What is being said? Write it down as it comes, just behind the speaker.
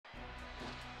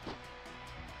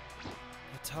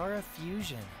Potara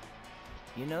Fusion.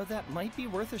 You know, that might be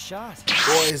worth a shot.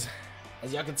 Boys,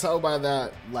 as y'all can tell by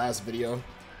that last video,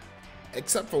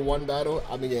 except for one battle,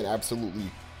 I've been getting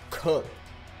absolutely cooked.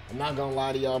 I'm not gonna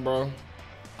lie to y'all, bro.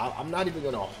 I'm not even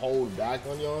gonna hold back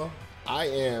on y'all. I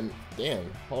am, damn,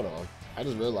 hold on. I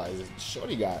just realized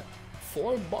Shorty got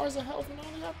 4 bars of health and I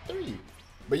only got 3.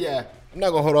 But yeah, I'm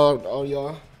not gonna hold on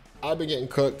y'all. I've been getting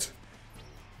cooked.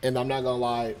 And I'm not gonna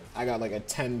lie, I got like a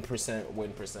 10%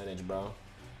 win percentage, bro.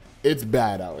 It's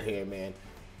bad out here, man.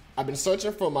 I've been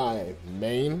searching for my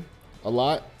main a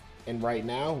lot. And right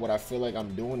now, what I feel like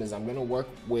I'm doing is I'm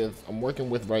working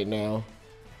with right now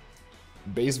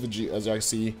base Vegeta, as y'all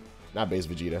see, not base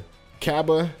Vegeta,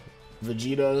 Cabba,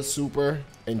 Vegeta, Super,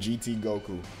 and GT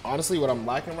Goku. Honestly, what I'm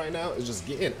lacking right now is just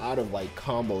getting out of like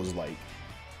combos. Like,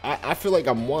 I feel like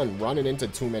I'm running into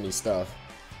too many stuff.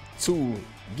 2,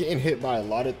 getting hit by a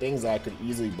lot of things that I could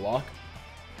easily block.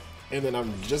 And then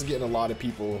I'm just getting a lot of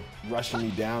people rushing me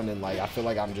down, and like I feel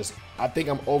like I think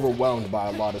I'm overwhelmed by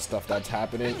a lot of stuff that's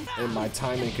happening, and my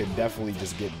timing could definitely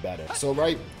just get better. So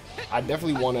I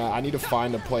definitely I need to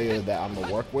find a player that I'm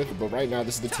gonna work with, but right now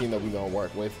this is the team that we're gonna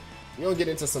work with. We're gonna get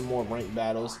into some more ranked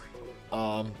battles.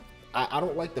 I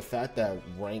don't like the fact that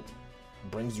ranked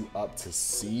brings you up to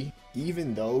C,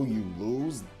 even though you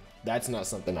lose. That's not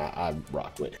something I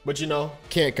rock with. But you know,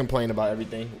 can't complain about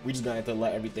everything. We just gonna have to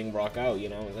let everything rock out, you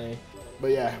know what I'm saying? But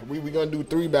yeah, we gonna do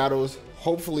 3 battles.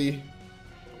 Hopefully,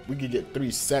 we could get 3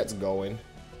 sets going.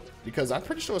 Because I'm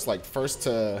pretty sure it's like first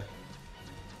to...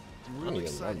 I don't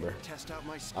even remember.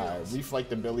 Alright,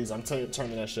 reflect the billies. I'm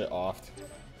turning that shit off.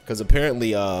 Because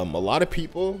apparently, a lot of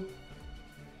people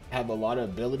have a lot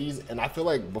of abilities. And I feel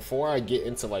like before I get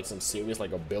into like some serious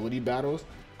like ability battles,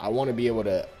 I want to be able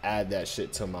to add that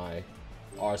shit to my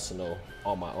arsenal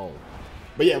on my own.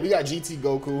 But yeah, we got GT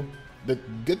Goku. The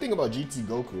good thing about GT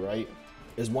Goku, right,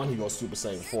 is one, he goes Super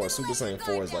Saiyan 4. Super Saiyan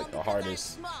 4 is like the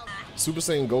hardest. Super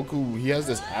Saiyan Goku, he has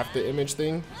this after image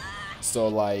thing. So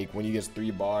like when he gets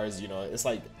 3 bars, you know, it's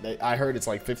like, I heard it's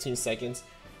like 15 seconds.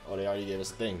 Oh, they already gave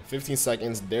us a thing. 15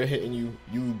 seconds, they're hitting you,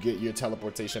 you get your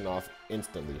teleportation off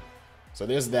instantly. So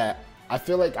there's that. I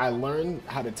feel like I learned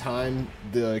how to time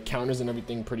the counters and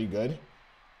everything pretty good.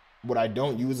 What I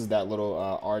don't use is that little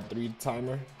R3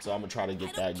 timer, so I'm gonna try to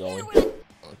get that going.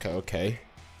 Okay.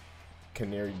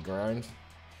 Canary grind.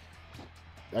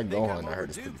 That Gohan, I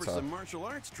heard, is pretty tough. Martial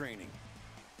arts training.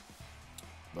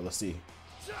 But let's see.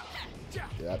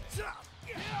 Yep.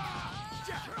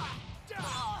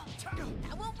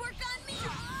 That won't work on me.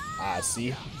 Ah,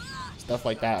 see? Stuff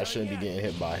like that I shouldn't be getting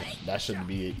hit by. That shouldn't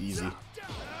be easy.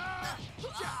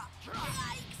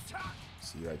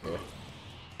 See right there.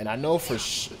 And I know for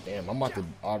sure. Damn, I'm about to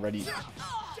already.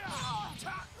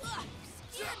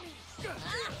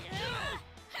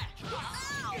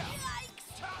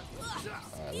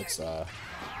 Alright, let's get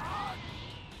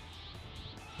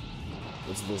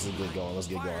going. Let's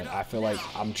get going. I feel like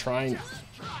I'm trying.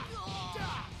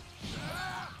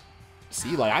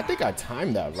 See, like I think I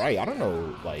timed that right. I don't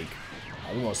know, like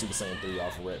I'm going Super Saiyan 3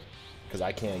 off rip because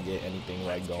I can't get anything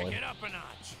right going.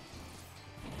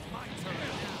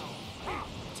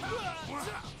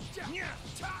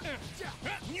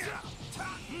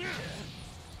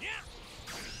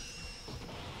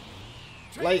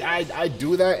 Like I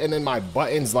do that and then my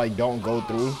buttons like don't go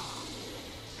through.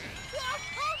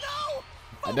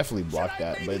 I definitely blocked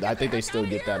that, but I think they still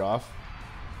get that off.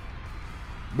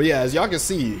 But yeah, as y'all can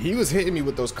see, he was hitting me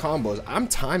with those combos. I'm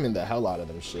timing the hell out of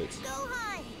them shits.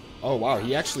 Oh wow,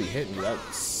 he actually hit me.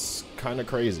 That's kind of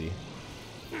crazy.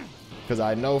 Because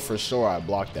I know for sure I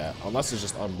blocked that, unless it's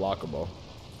just unblockable.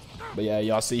 But yeah,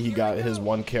 y'all see he got his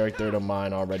one character to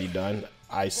mine already done.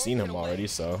 I seen him already,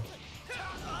 so.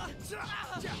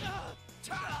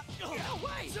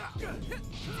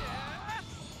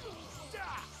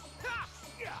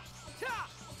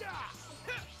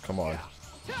 Come on.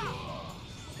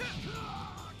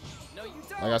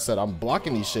 Like I said, I'm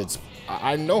blocking these shits.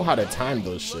 I know how to time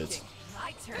those shits.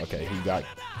 Okay, he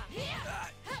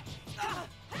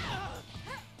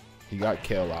got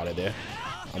Kale out of there.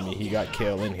 I mean, he got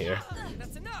Kale in here.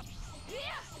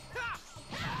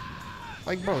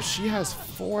 Like, bro, she has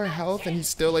 4 health and he's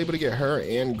still able to get her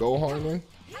and Gohan in.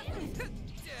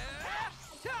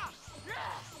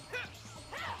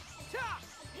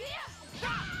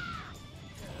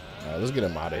 Alright, let's get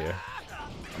him out of here.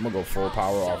 I'm gonna go full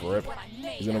power off rip.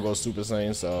 He's gonna go Super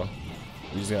Saiyan, so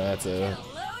we're just gonna have to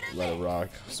let it rock.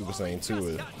 Super Saiyan 2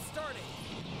 is.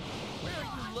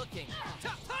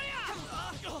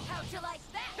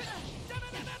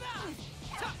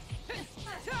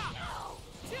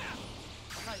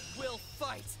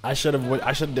 I should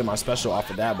have did my special off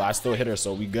of that, but I still hit her,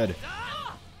 so we good.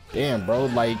 Damn, bro.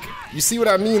 Like, you see what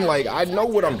I mean? Like, I know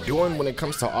what I'm doing when it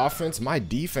comes to offense. My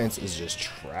defense is just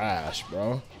trash,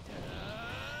 bro.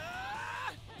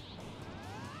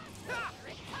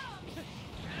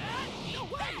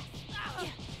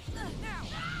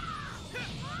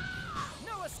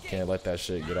 Can't let that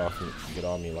shit get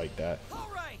on me like that.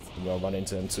 You gonna run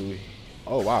into him too.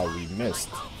 Oh wow, we missed.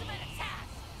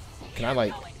 Can I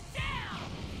like?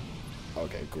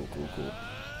 Okay, cool.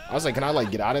 I was like, can I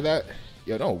like get out of that?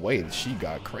 Yo, no way. She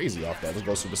got crazy off that. Let's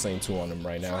go Super Saiyan 2 on him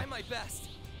right now.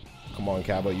 Come on,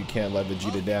 Cabo. You can't let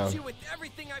Vegeta down. Where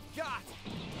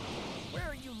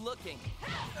are you looking?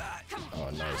 Oh,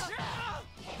 nice.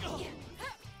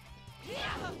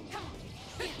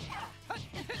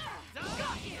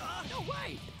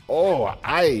 Oh,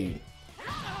 I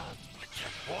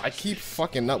keep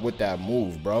fucking up with that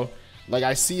move, bro. Like,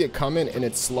 I see it coming and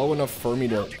it's slow enough for me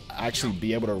to actually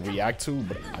be able to react to,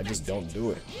 but I just don't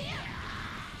do it.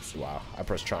 Wow, I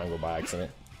pressed triangle by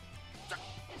accident.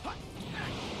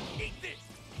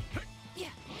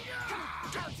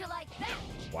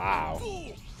 Wow.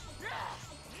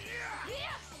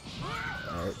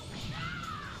 Alright.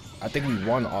 I think we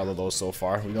won all of those so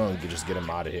far. We're gonna just get him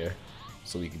out of here,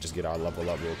 so we can just get our level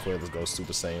up real quick. Let's go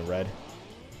Super Saiyan Red.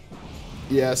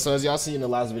 Yeah, so as y'all seen in the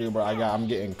last video, bro, I'm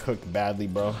getting cooked badly,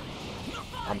 bro.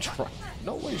 I'm trying.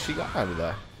 No way she got out of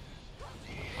that.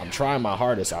 I'm trying my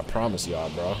hardest, I promise y'all,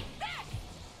 bro.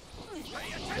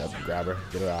 Yep, grab her.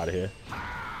 Get her out of here.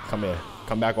 Come here.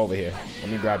 Come back over here. Let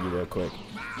me grab you real quick.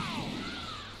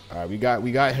 Alright, we got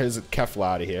his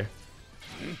Kefla out of here.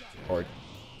 Or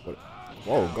what?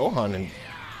 Whoa, Gohan and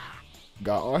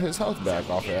got all his health back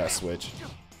off of that switch.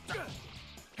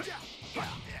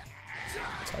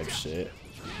 Type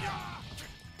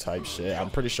shit.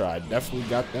 I'm pretty sure I definitely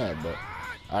got that, but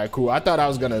alright, cool. I thought I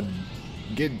was gonna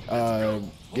get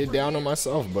down on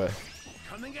myself, but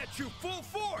coming at you full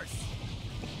force.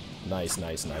 Nice.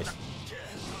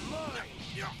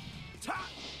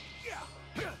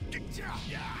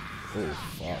 Oh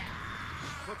fuck.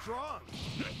 What's wrong?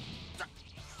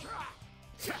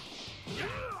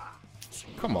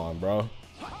 Come on, bro.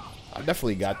 I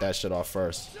definitely got that shit off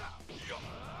first.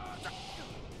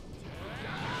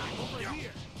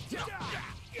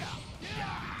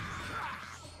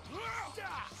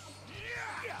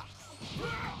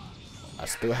 I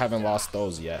still haven't lost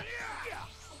those yet.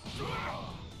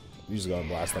 We just gonna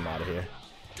blast them out of here.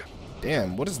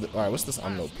 Damn, what is the? Alright, what's this?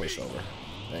 I'm no pushover.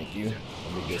 Thank you.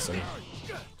 Let me get some.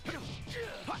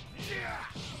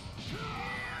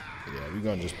 Yeah, we're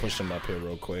gonna just push him up here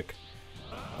real quick.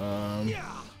 Let's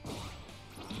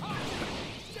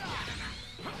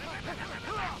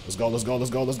go.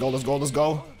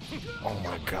 Oh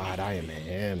my god, I am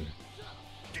him.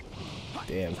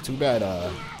 Damn, too bad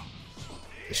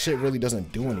this shit really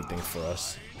doesn't do anything for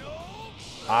us.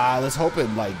 Let's hope it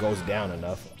like goes down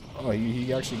enough. Oh,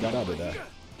 he actually got out of that.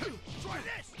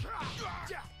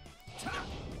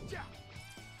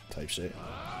 Type shit.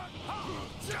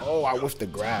 Oh, I whiffed the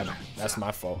grab. That's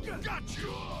my fault.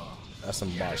 That's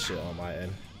some bad shit on my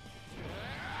end.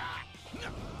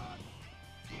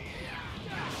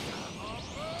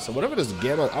 So whatever this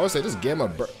Gamma, I would say this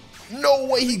Gamma. No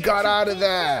way he got out of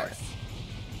that.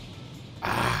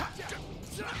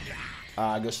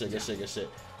 Good shit.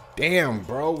 Damn,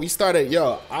 bro. We started,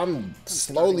 yo, I'm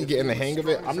slowly getting the hang of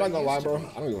it. I'm not gonna lie, bro.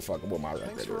 I don't give a fuck what my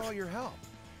record is.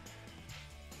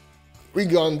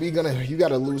 You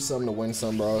gotta lose some to win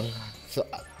some, bro. So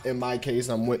in my case,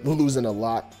 I'm losing a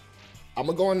lot. I'm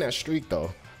gonna go on that streak,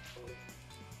 though.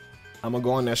 I'm gonna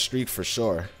go on that streak for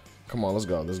sure. Come on, let's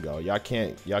go. Y'all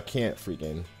can't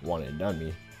freaking one and done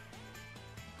me.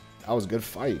 That was good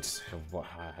fights.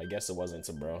 I guess it wasn't,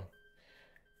 bro.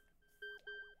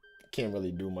 Can't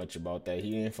really do much about that.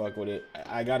 He didn't fuck with it.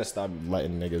 I gotta stop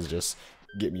letting niggas just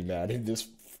get me mad in this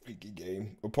freaky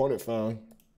game. Opponent found.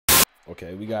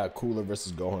 Okay, we got Cooler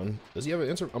versus Gohan. Does he have an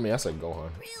answer? I mean, I said Gohan.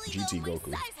 Really, GT though, Goku.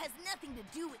 my size has nothing to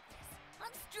do with this.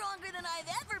 I'm stronger than I've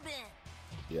ever been.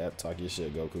 Yeah, talk your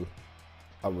shit, Goku.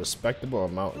 A respectable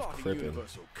amount of cripping.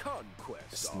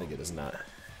 This nigga does not.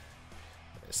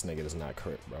 This nigga does not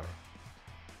crip, bro.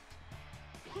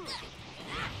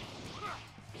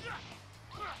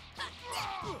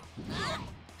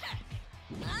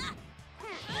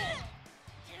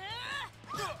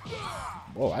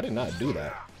 Whoa, I did not do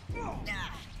that.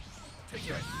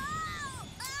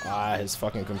 His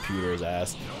fucking computer's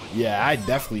ass. Yeah, I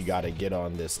definitely gotta get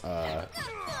on this,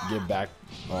 get back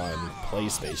on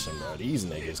PlayStation, bro. These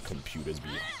niggas' computers be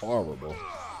horrible.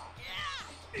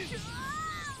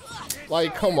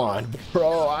 Like, come on,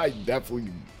 bro. I definitely...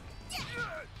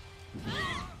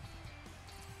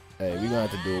 Hey, we gonna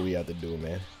have to do what we have to do,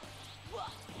 man.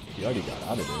 He already got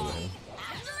out of there with him.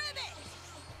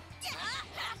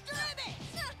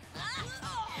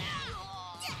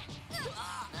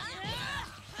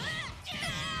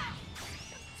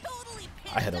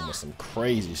 I hit him with some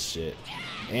crazy shit.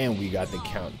 And we got the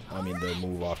count. I mean, the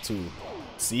move off too.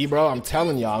 See, bro, I'm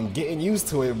telling y'all, I'm getting used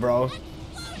to it, bro.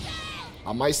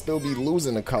 I might still be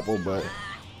losing a couple, but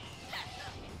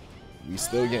we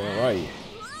still getting right.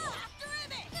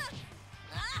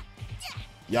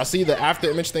 Y'all see the after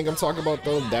image thing I'm talking about,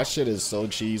 though? That shit is so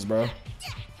cheese, bro.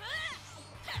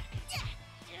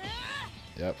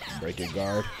 Yep, break it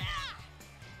guard.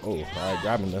 Oh, alright,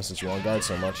 grabbing this since you on guard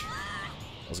so much.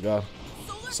 Let's go.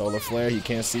 Solar flare, he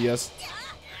can't see us.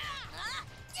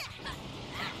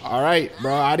 Alright,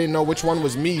 bro, I didn't know which one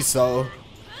was me, so.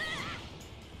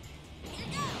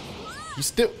 He's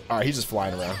still. Alright, he's just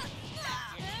flying around.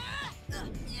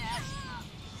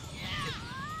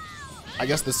 I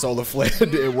guess the solar flare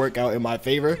didn't work out in my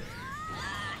favor.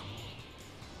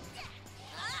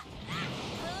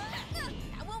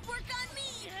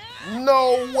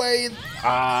 No way.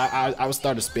 I was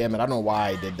starting to spam it. I don't know why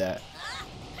I did that.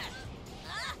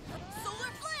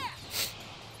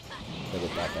 Never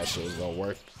thought that shit was gonna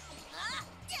work.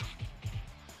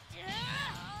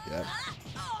 Yep.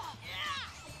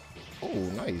 Oh,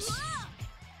 nice.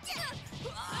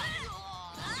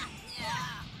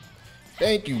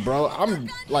 Thank you, bro. I'm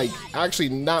like actually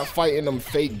not fighting them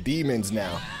fake demons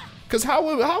now. Cause how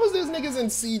is this niggas in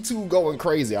C2 going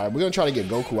crazy? All right, we're gonna try to get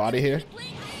Goku out of here.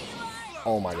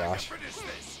 Oh my gosh.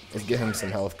 Let's get him some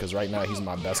health because right now he's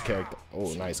my best character.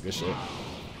 Oh, nice, good shit.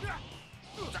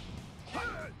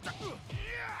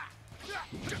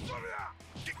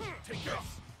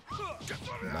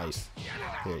 Nice.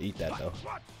 Here, eat that though.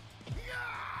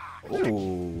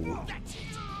 Ooh.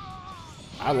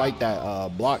 I like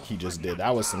that block he just did.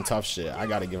 That was some tough shit. I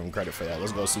gotta give him credit for that.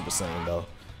 Let's go Super Saiyan though.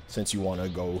 Since you wanna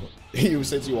go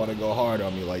since you wanna go hard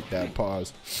on me like that.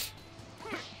 Pause.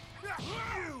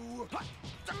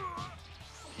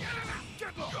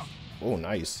 Oh,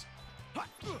 nice.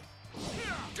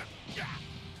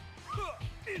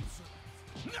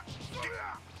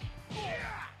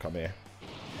 Come here.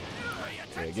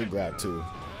 Yeah, get grabbed too.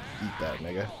 Eat that,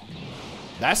 nigga.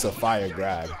 That's a fire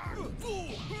grab.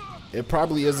 It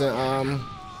probably isn't,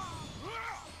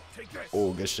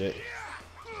 oh, good shit.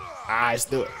 I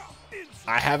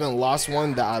haven't lost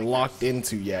one that I locked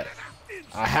into yet.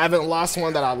 I haven't lost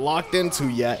one that I locked into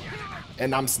yet.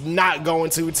 And I'm not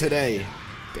going to today.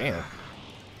 Damn.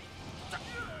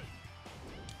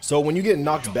 So when you get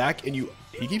knocked back and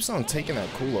he keeps on taking that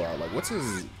Cooler out. Like, what's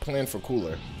his plan for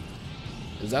Cooler?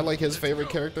 Is that like his favorite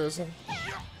character or something?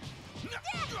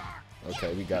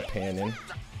 Okay, we got Pan in.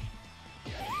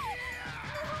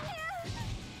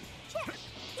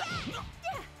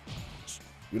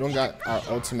 We don't got our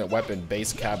ultimate weapon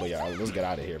base Cabba, y'all. Let's get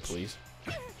out of here, please.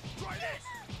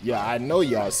 Yeah, I know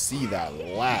y'all see that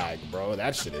lag, bro.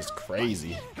 That shit is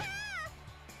crazy.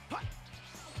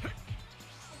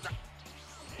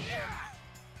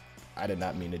 I did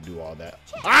not mean to do all that.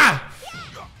 Ah!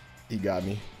 He got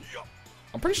me.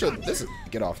 I'm pretty sure this is...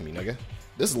 Get off me, nigga.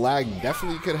 This lag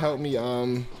definitely could help me,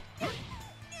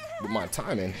 with my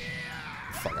timing.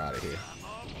 Fuck out of here.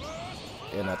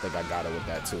 And I think I got it with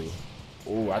that, too.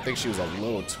 Ooh, I think she was a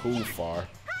little too far.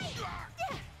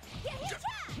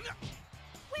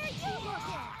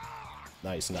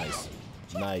 Nice, nice.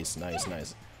 Nice, nice,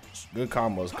 nice. Good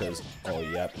combos, because... Oh,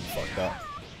 yep, you fucked up.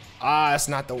 Ah, that's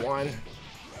not the one.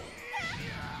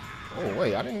 Oh,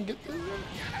 wait, I didn't get this one.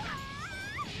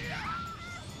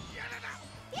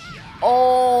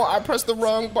 Oh, I pressed the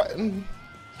wrong button.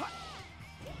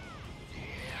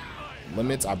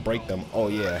 Limits, I break them. Oh,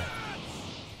 yeah.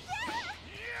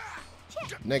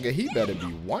 Nigga, he better be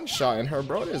one-shotting her,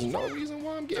 bro. There's no reason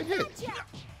why I'm getting hit.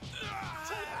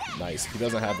 Nice. He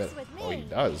doesn't have it. Oh, he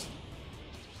does.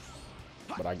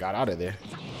 But I got out of there.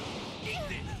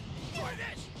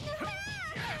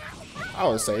 I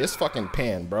would say it's fucking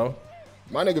Pan, bro.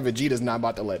 My nigga Vegeta's not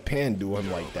about to let Pan do him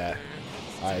like that.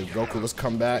 Alright, Goku, let's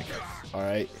come back.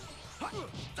 Alright.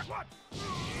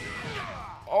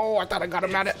 Oh, I thought I got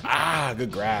him at it. Ah,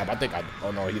 good grab. I think I...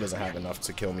 Oh, no, he doesn't have enough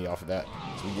to kill me off of that.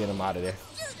 So we get him out of there.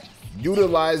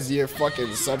 Utilize your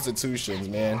fucking substitutions,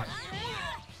 man.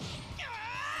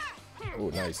 Oh,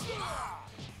 nice.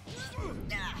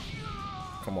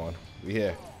 Come on. We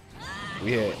here.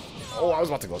 We here. Oh, I was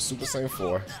about to go Super Saiyan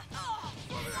 4.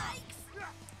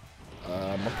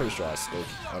 I'm pretty sure I still...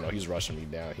 Oh, no, he's rushing me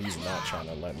down. He's not trying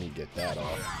to let me get that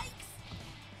off.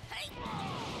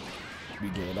 We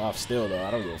getting off still, though.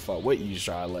 I don't give a fuck what you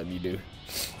try to let me do.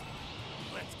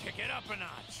 Let's kick it up a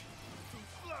notch.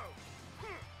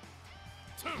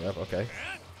 Yep, okay.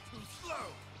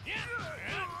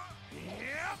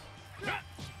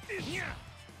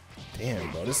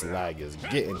 Damn, bro, this lag is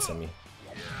getting to me.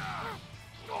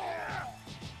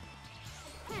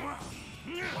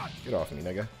 Get off me,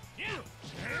 nigga.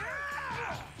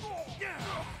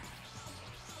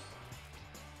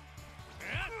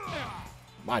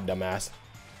 My dumb ass.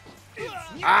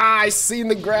 Ah, I seen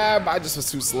the grab. I just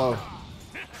was too slow.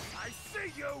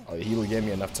 Oh, he gave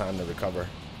me enough time to recover.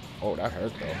 Oh, that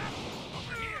hurt though.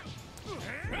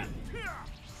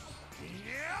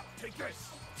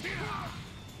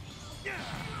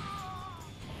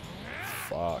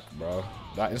 Fuck, bro.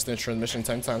 That instant transmission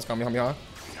 10 times Kamehameha?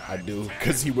 I do,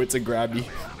 because he went to grab me.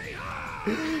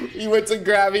 He went to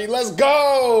grab me. Let's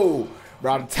go!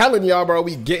 Bro, I'm telling y'all, bro,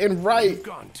 we getting right.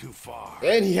 Gone too far.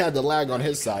 And he had the lag on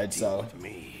his side, so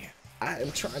I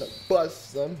am trying to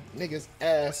bust some niggas'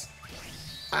 ass.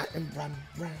 I am running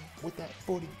around with that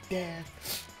 40 dash.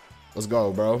 Let's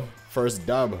go, bro. First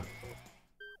dub.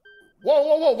 Whoa,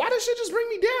 whoa, whoa. Why did shit just bring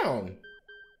me down?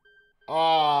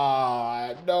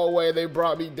 Ah, no way they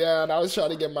brought me down. I was trying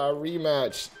to get my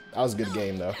rematch. That was a good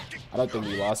game, though. I don't think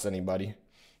we lost anybody.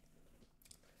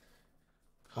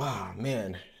 Ah,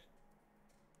 man.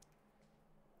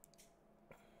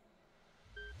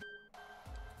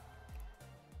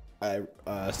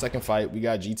 Second fight, we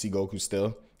got GT Goku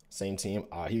still. Same team.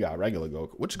 He got regular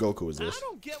Goku. Which Goku is this? I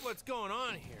don't get what's going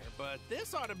on here, but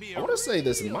this ought to be I want to say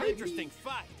this real might interesting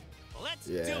fight. Let's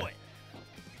do it.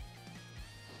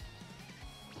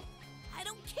 I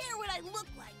don't care what I look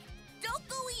like. Don't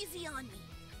go easy on me.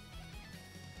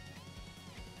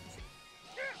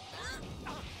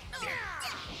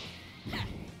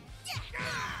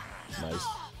 Nice.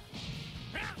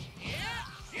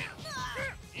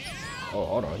 Oh,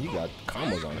 hold on. He got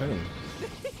combos on him.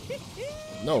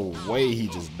 No way he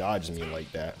just dodged me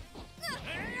like that.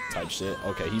 Type shit.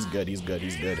 Okay, he's good. He's good.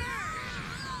 He's good.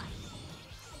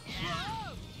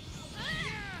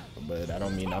 But I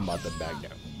don't mean I'm about to back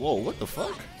down. Whoa, what the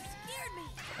fuck?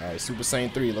 Alright, Super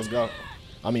Saiyan 3. Let's go.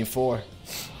 I mean 4.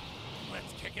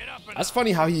 Let's kick it up. That's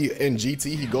funny how he, in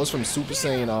GT, he goes from Super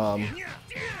Saiyan,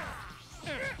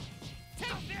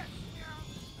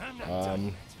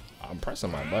 I'm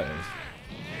pressing my buttons.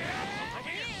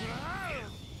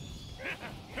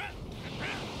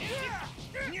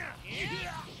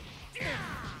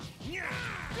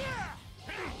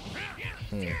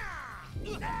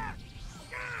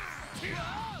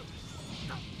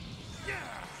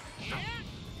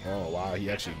 Oh wow, he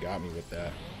actually got me with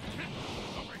that.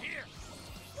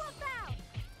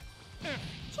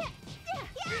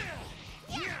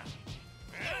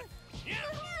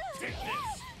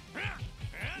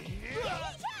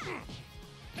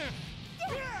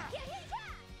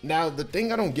 Now the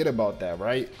thing I don't get about that,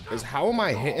 right, is how am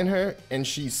I hitting her and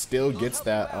she still gets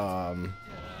that off?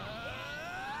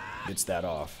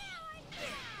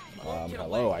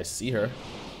 Hello, I see her.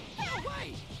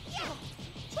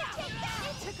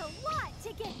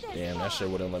 Damn, that shit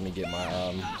wouldn't let me get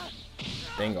my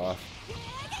thing off.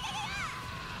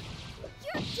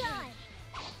 You're done.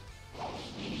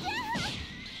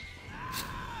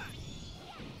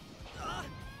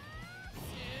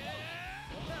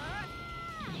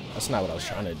 That's not what I was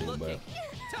trying to do, but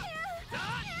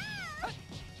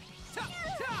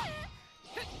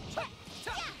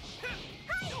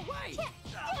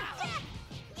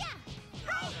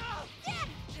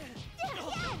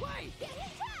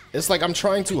it's like I'm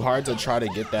trying too hard to try to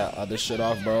get that other shit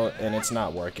off, bro, and it's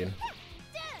not working.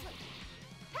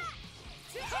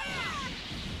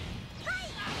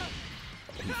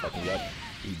 He fucking got,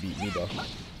 he beat me though.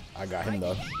 I got him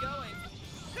though.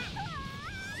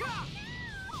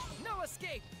 No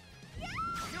escape.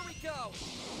 Here we go.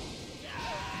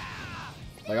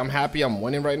 Like I'm happy I'm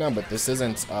winning right now, but this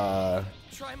isn't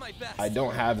Try my best. I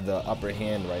don't have the upper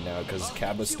hand right now because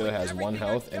Cabba still has 1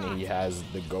 health and he has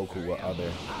the Goku with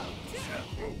other.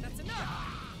 That's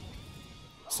enough.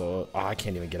 So I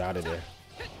can't even get out of there.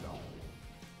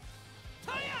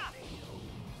 Where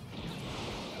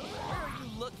are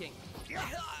you looking?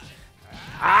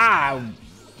 Ah!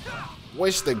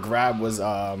 Wish the grab was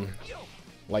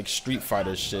like Street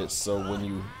Fighter shit. So when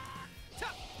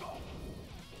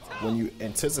you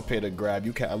anticipate a grab,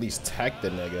 you can at least tech the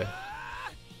nigga.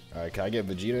 All right, can I get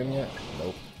Vegeta in yet?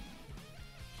 Nope.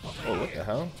 Oh, what the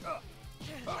hell?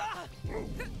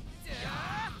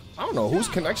 I don't know whose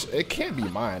connection. It can't be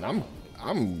mine.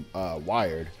 I'm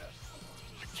wired.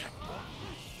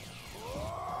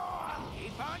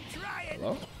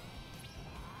 Hello?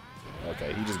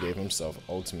 Okay, he just gave himself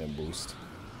ultimate boost.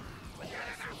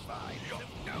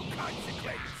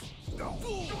 Nope.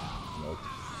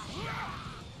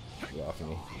 Get off of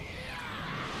me.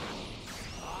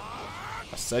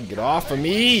 I said get off of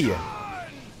me! We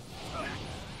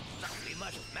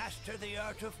must master the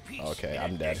art of peace. Okay, in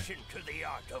I'm dead. addition to the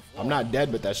art of war. I'm not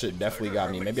dead, but that shit definitely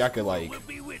got me. Maybe I could like, Will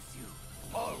be with you,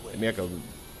 always. maybe I could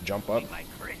jump up. My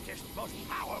greatest, most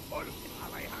powerful.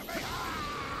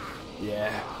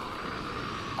 Yeah.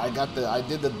 I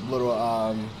did the little,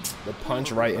 the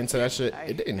punch right into that shit.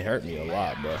 It didn't hurt me a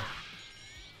lot, but.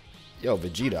 Yo,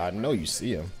 Vegeta, I know you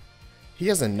see him. He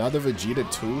has another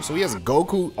Vegeta too, so he has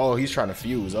Goku. Oh, he's trying to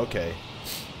fuse, okay.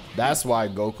 That's why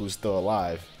Goku's still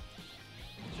alive.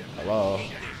 Hello.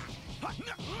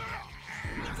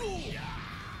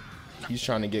 He's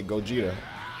trying to get Gogeta.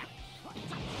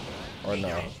 Or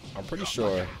no, I'm pretty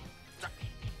sure.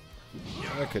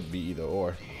 That could be either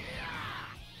or.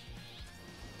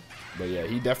 But yeah,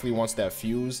 he definitely wants that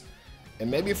fuse. And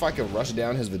maybe if I can rush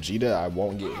down his Vegeta, I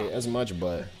won't get hit as much,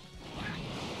 but...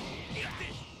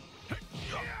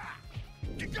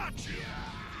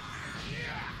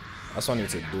 That's what I need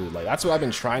to do. Like, that's what I've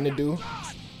been trying to do.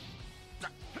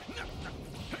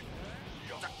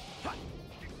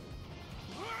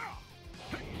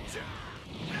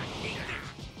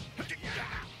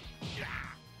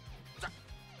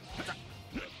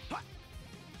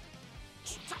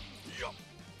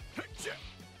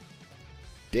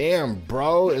 Damn,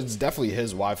 bro. It's definitely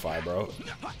his Wi-Fi, bro.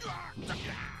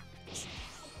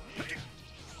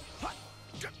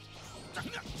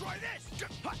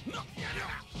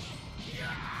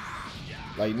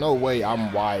 Like, no way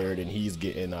I'm wired and he's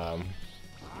getting,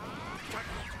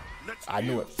 I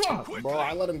knew it. Fuck, bro.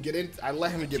 I let him get in. I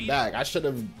let him get back. I should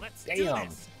have. Damn.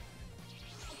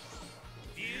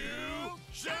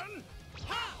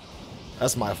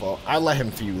 That's my fault. I let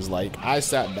him fuse. Like, I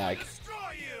sat back.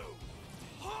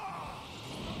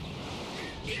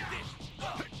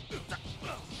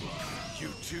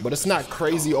 But it's not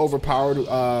crazy overpowered.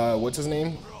 What's his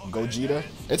name? Gogeta.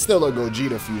 It's still a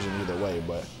Gogeta fusion either way,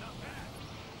 but.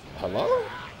 Hello?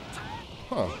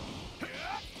 Huh.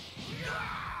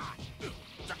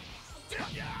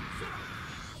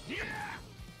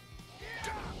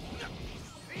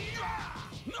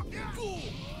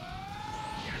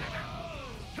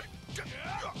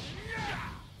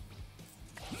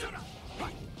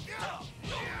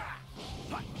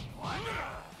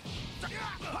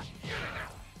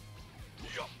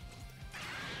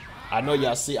 I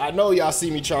know y'all see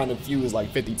me trying to fuse like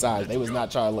 50 times. They was not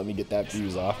trying to let me get that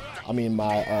fuse off. I mean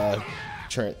my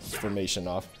transformation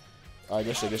off. Alright,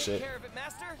 good shit, good shit. Take care of it,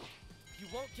 Master. You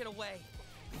won't get away.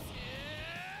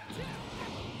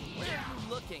 Where are you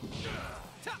looking?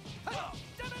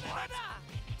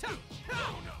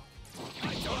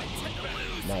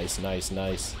 Nice, nice,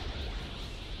 nice.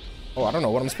 Oh, I don't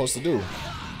know what I'm supposed to do.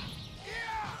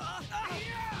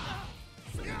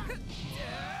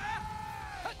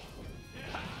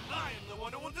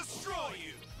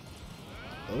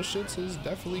 Those shits is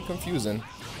definitely confusing.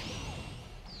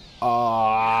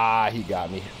 Ah, he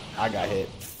got me. I got hit.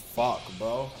 Fuck,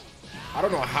 bro. I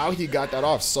don't know how he got that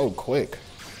off so quick.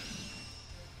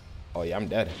 Oh, yeah, I'm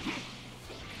dead.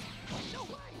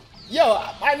 Yo,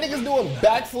 my niggas doing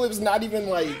backflips, not even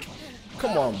like...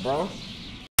 Come on, bro.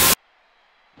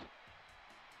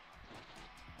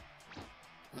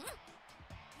 You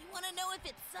wanna know if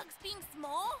it sucks being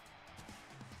small?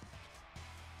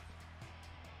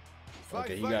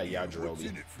 Okay, he got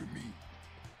Yajirobe.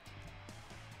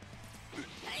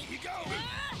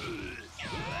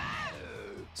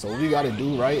 So what we gotta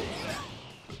do, right?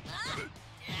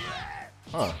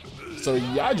 Huh. So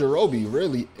Yajirobe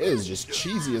really is just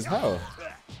cheesy as hell.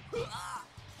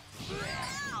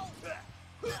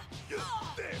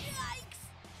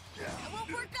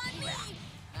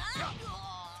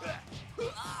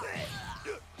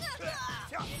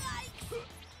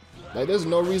 Like, there's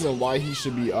no reason why he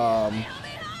should be, what?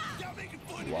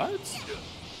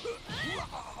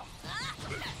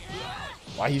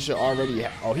 Why he should already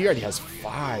oh, he already has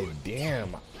 5,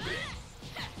 damn.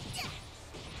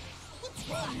 What's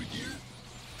wrong with you?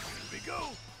 Here we go.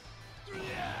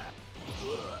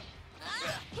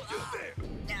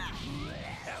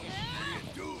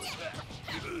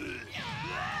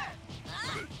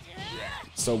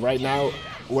 So right now,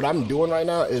 what I'm doing right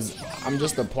now is I'm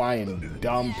just applying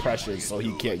dumb pressure so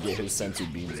he can't get his sensu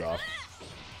beams off.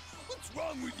 What's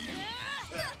wrong with you?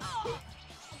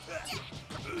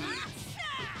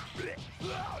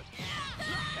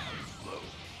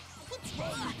 What's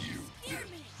wrong with you?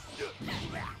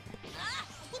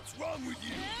 What's wrong with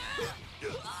you?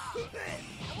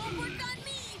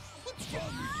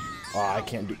 Oh, I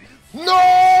can't do.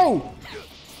 No!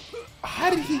 how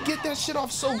did he get that shit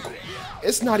off so quick?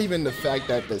 It's not even the fact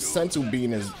that the Senzu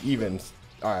bean is even.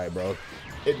 Alright, bro.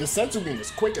 The Senzu bean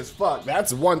is quick as fuck.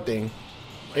 That's one thing.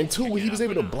 And two, when he was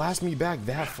able to blast me back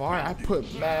that far, I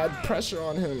put mad pressure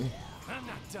on him. I'm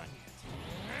not done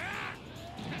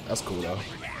yet. That's cool, though.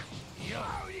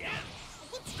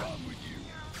 What's wrong with you?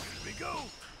 Here we go.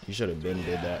 You should have been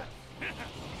did that.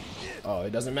 Oh,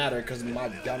 it doesn't matter because my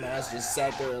dumbass just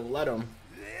sat there and let him.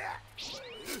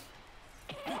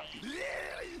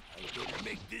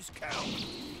 Make this count.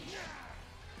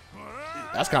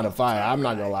 That's kind of fire. I'm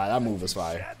not gonna lie. That move is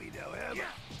fire. Happy now, Emma.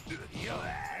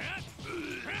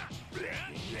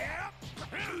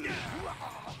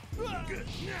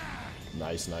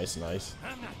 Nice, nice, nice.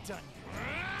 I'm not done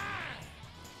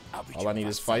yet. All I need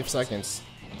is 5 seconds.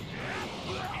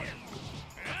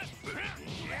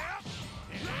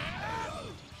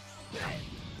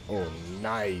 Oh,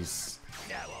 nice.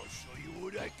 Now I'll show you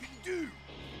what I can do.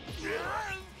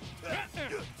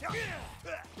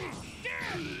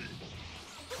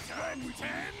 Time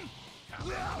 10.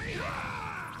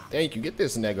 Thank you. Get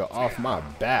this nigga off my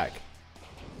back.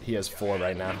 He has 4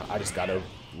 right now. I just gotta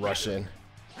rush in.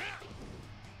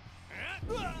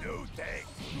 No thanks.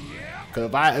 Cause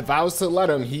if I was to let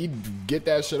him, he'd get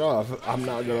that shit off. I'm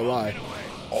not gonna lie.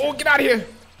 Oh, get out of here!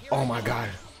 Oh my god.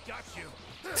 Got you.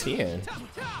 10.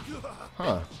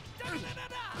 Huh.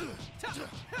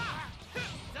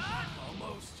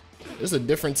 Almost. This is a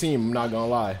different team, I'm not gonna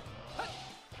lie.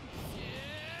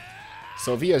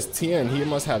 So if he has 10, he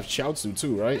must have Chaozu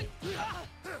too, right?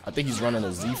 I think he's running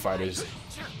the Z Fighters.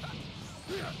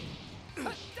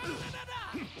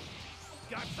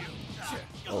 Got you.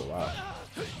 Oh wow.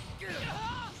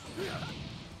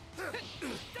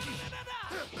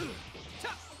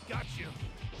 Got you.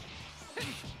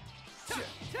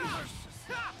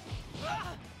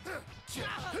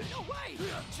 No way!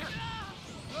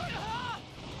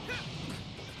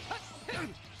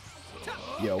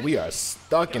 Yo, we are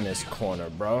stuck in this corner,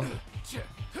 bro.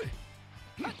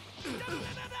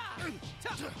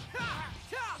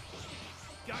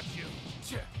 Got you.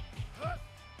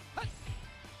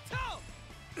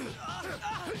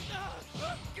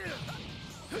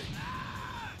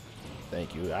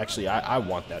 Thank you. Actually, I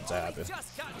want that to happen.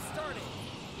 Just got started.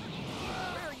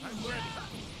 Where are you? I'm ready.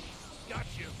 Got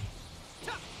you.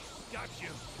 Got you.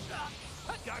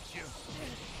 Got you.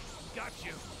 Got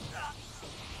you.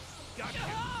 Got you.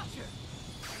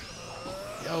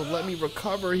 Yo, let me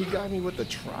recover. He got me with the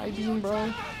tri-beam,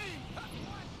 bro.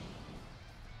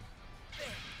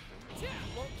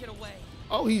 Won't get away.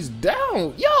 Oh, he's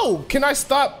down. Yo, can I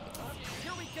stop?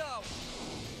 Here we go.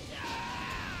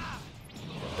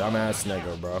 Dumbass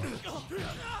nigga, bro.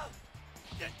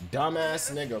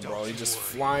 Dumbass nigga, bro. He just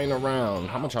flying around.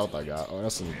 How much health I got? Oh,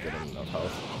 that's some good enough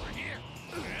health.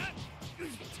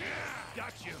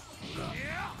 Got you. Got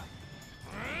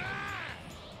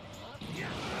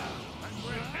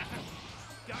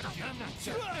you. I'm not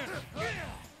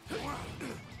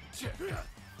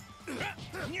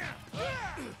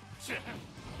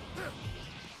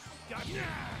Got you.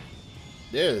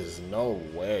 There's no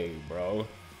way, bro.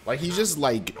 Like, he's just,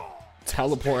 like,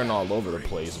 teleporting all over the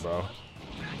place, bro.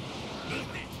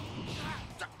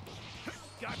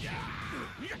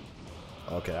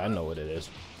 Okay, I know what it is.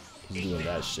 He's doing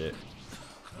that shit.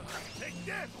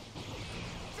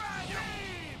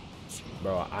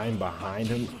 Bro, I'm behind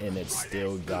him, and it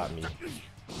still got me.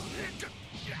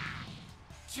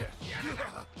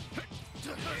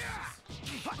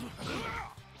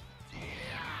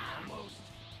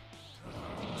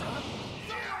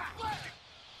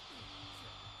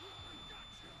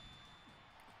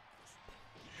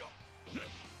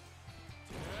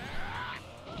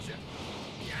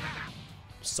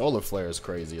 Solar Flare is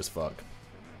crazy as fuck.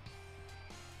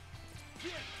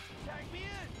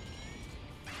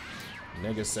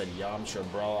 Nigga said Yamcha,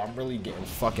 bro. I'm really getting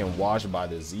fucking washed by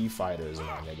the Z Fighters,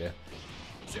 my nigga.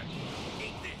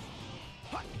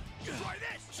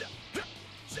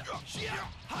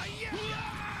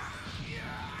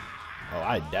 Oh,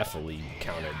 I definitely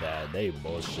countered that. They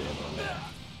bullshit on that.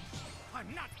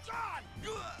 I'm not done.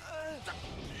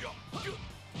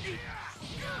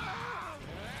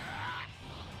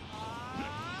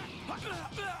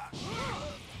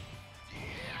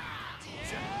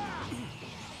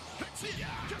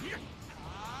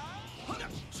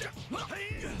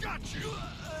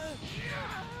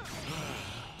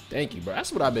 Thank you, bro.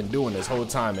 That's what I've been doing this whole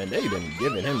time, and they've been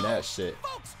giving him that shit.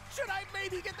 Folks, should I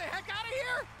maybe get the heck out of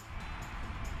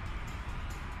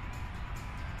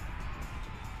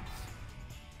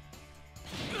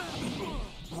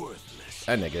here? Worthless.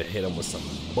 That nigga hit him with some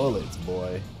bullets,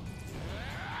 boy.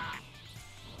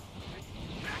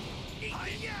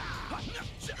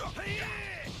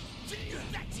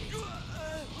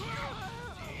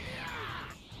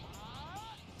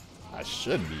 I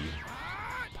should be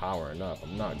powering up,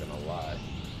 I'm not gonna lie.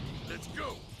 Let's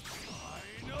go.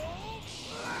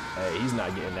 Hey, he's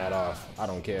not getting that off. I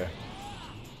don't care.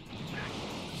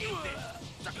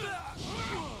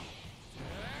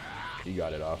 He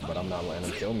got it off, but I'm not letting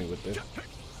him kill me with this.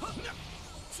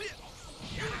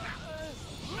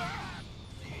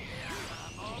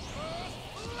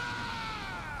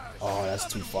 Oh, that's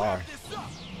too far.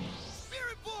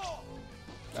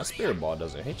 That spirit ball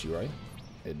doesn't hit you, right?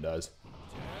 It does.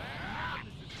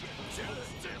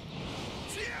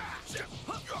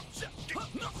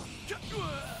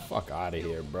 Fuck out of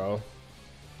here, bro.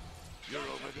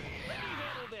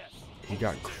 He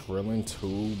got Krillin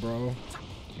too, bro.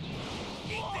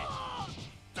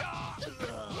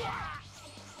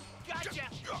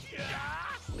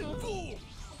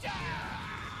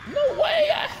 No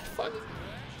way!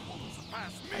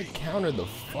 I countered the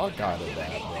fuck out of that,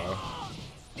 bro.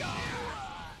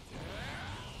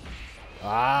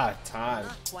 Ah, time.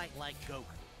 Not quite like Goku.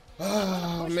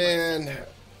 Oh, man.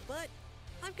 But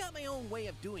I've got my own way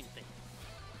of doing things.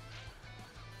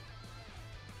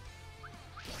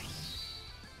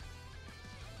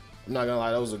 I'm not gonna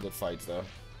lie, those are good fights, though.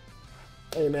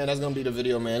 Hey, man, that's gonna be the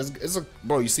video, man.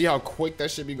 Bro, you see how quick that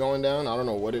should be going down? I don't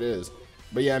know what it is.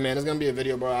 But yeah, man, it's gonna be a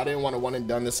video, bro. I didn't want to one and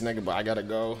done this nigga, but I gotta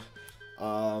go.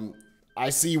 I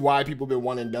see why people been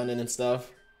one and done it and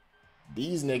stuff.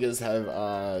 These niggas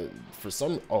have, for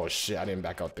some... Oh, shit, I didn't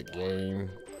back out the game.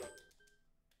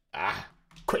 Ah,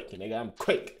 quick, nigga, I'm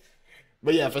quick.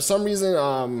 But yeah, for some reason,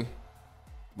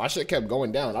 my shit kept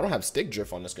going down. I don't have stick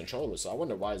drift on this controller, so I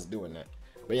wonder why it's doing that.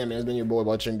 But yeah, man, it's been your boy,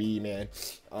 Watching B, man.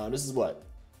 This is what?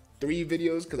 3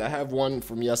 videos? Because I have one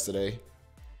from yesterday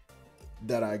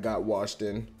that I got washed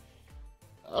in.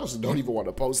 I also don't even want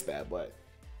to post that, but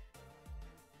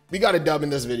we got a dub in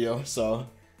this video, so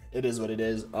it is what it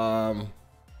is. I'm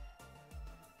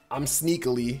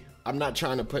sneakily, I'm not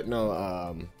trying to put no,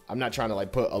 I'm not trying to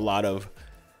like put a lot of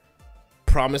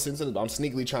promise into it. I'm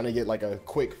sneakily trying to get like a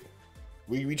quick,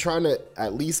 we trying to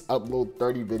at least upload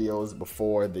 30 videos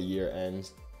before the year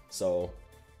ends. So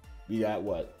we got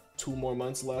what, 2 more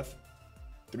months left,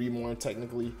 3 more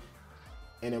technically,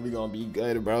 and then we're gonna be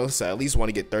good, bro. So I at least want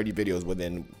to get 30 videos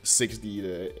within 60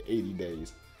 to 80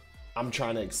 days. I'm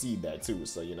trying to exceed that too,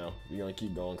 so you know, we're gonna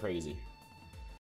keep going crazy.